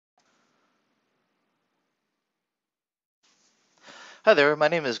Hi there, my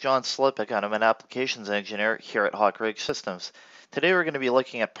name is John Slipik and I'm an applications engineer here at Hawk Rig Systems. Today we're going to be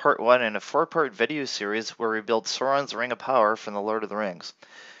looking at part 1 in a 4-part video series where we build Sauron's Ring of Power from the Lord of the Rings.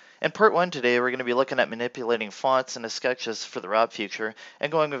 In part 1 today we're going to be looking at manipulating fonts into sketches for the wrap feature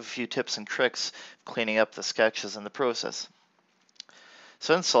and going over a few tips and tricks cleaning up the sketches in the process.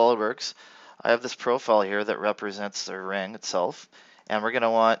 So in SOLIDWORKS, I have this profile here that represents the ring itself, and we're going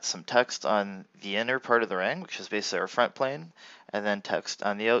to want some text on the inner part of the ring, which is basically our front plane, and then text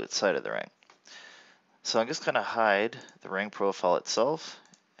on the outside of the ring. So I'm just going to hide the ring profile itself,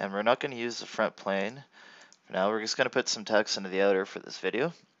 and we're not going to use the front plane. For now, we're just going to put some text into the outer for this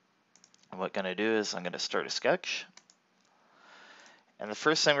video. And what I'm going to do is I'm going to start a sketch. And the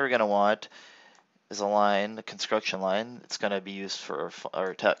first thing we're going to want is a line, a construction line. It's going to be used for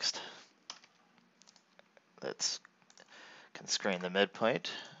our text. Let's constrain the midpoint.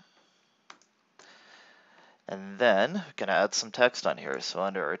 And then we're going to add some text on here. So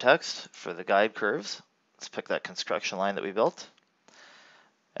under our text, for the guide curves, let's pick that construction line that we built.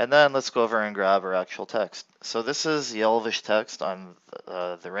 And then let's go over and grab our actual text. So this is the Elvish text on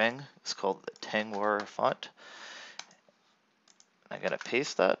the ring. It's called the Tangwar font. I'm going to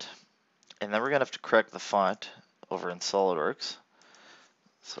paste that. And then we're going to have to correct the font over in SOLIDWORKS.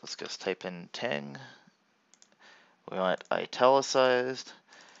 So let's just type in Tang. We want italicized.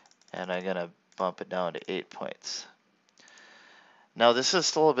 And I'm going to bump it down to 8 points. Now this is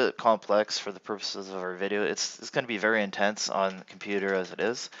still a bit complex for the purposes of our video. It's going to be very intense on the computer as it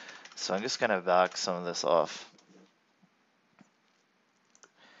is. So I'm just going to back some of this off.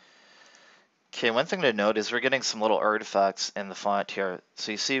 Okay, one thing to note is we're getting some little artifacts in the font here.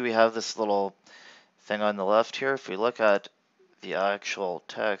 So you see we have this little thing on the left here. If we look at the actual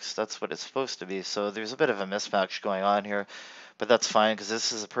text, that's what it's supposed to be. So there's a bit of a mismatch going on here, but that's fine because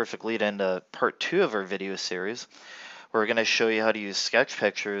this is a perfect lead into part 2 of our video series. We're going to show you how to use sketch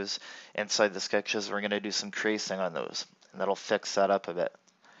pictures inside the sketches. We're going to do some tracing on those, and that'll fix that up a bit.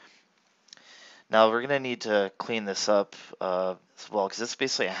 Now we're going to need to clean this up as well, because it's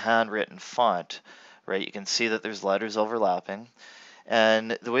basically a handwritten font, right? You can see that there's letters overlapping.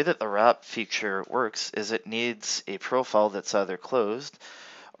 And the way that the wrap feature works is it needs a profile that's either closed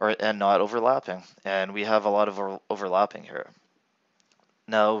and not overlapping. And we have a lot of overlapping here.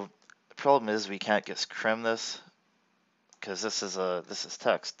 Now, the problem is we can't just trim this, because this is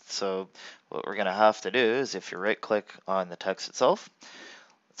text. So what we're going to have to do is, if you right click on the text itself,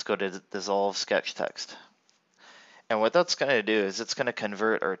 let's go to dissolve sketch text. And what that's going to do is it's going to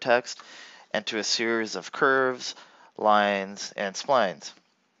convert our text into a series of curves, lines, and splines.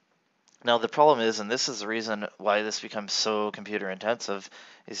 Now the problem is, and this is the reason why this becomes so computer intensive,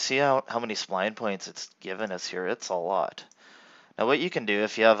 is see how many spline points it's given us here. It's a lot. Now what you can do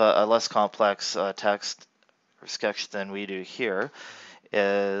if you have a less complex text or sketch than we do here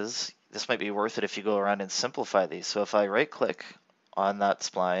is, this might be worth it if you go around and simplify these. So if I right click on that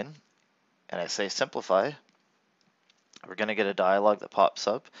spline and I say simplify, we're going to get a dialog that pops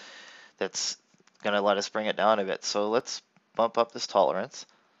up that's going to let us bring it down a bit. So let's bump up this tolerance.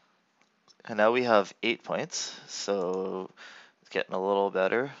 And now we have 8 points, so it's getting a little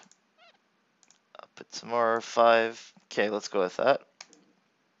better. I'll put some more, 5. Okay, let's go with that.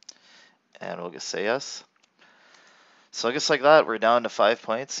 And we'll just say yes. So just like that, we're down to 5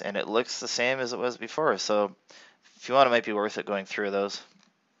 points, and it looks the same as it was before. So if you want, it might be worth it going through those.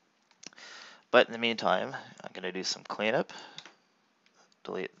 But in the meantime, I'm going to do some cleanup.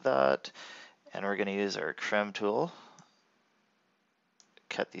 Delete that. And we're going to use our trim tool.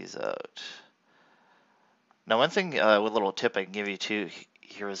 Cut these out. Now one thing, a little tip I can give you too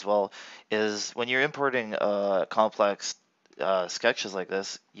here as well, is when you're importing complex sketches like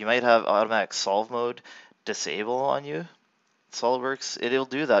this, you might have automatic solve mode disable on you. SOLIDWORKS, it'll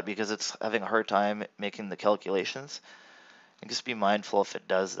do that because it's having a hard time making the calculations. And just be mindful if it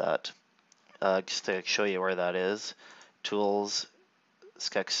does that. Just to show you where that is, tools,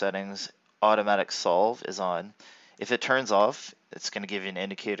 sketch settings, automatic solve is on. If it turns off, it's going to give you an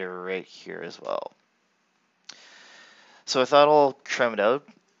indicator right here as well. So with that all trimmed out,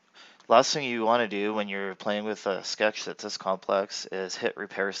 last thing you want to do when you're playing with a sketch that's this complex is hit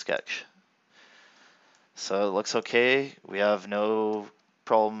repair sketch. So it looks okay, we have no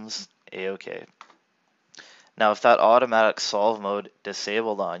problems, a-okay. Now if that automatic solve mode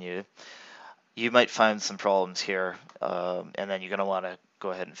disabled on you, you might find some problems here, and then you're going to want to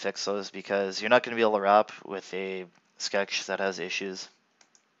go ahead and fix those because you're not going to be able to wrap with a sketch that has issues.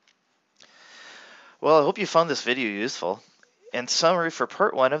 Well, I hope you found this video useful. In summary, for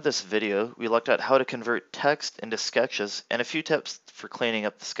part 1 of this video, we looked at how to convert text into sketches and a few tips for cleaning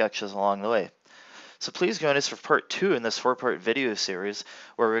up the sketches along the way. So please join us for part 2 in this 4-part video series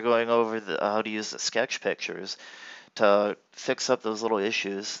where we're going over how to use the sketch pictures to fix up those little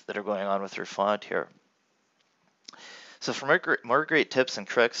issues that are going on with your font here. So for more great tips and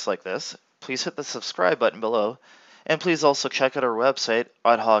tricks like this, please hit the subscribe button below, and please also check out our website,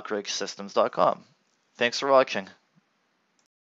 adhocrigsystems.com. Thanks for watching.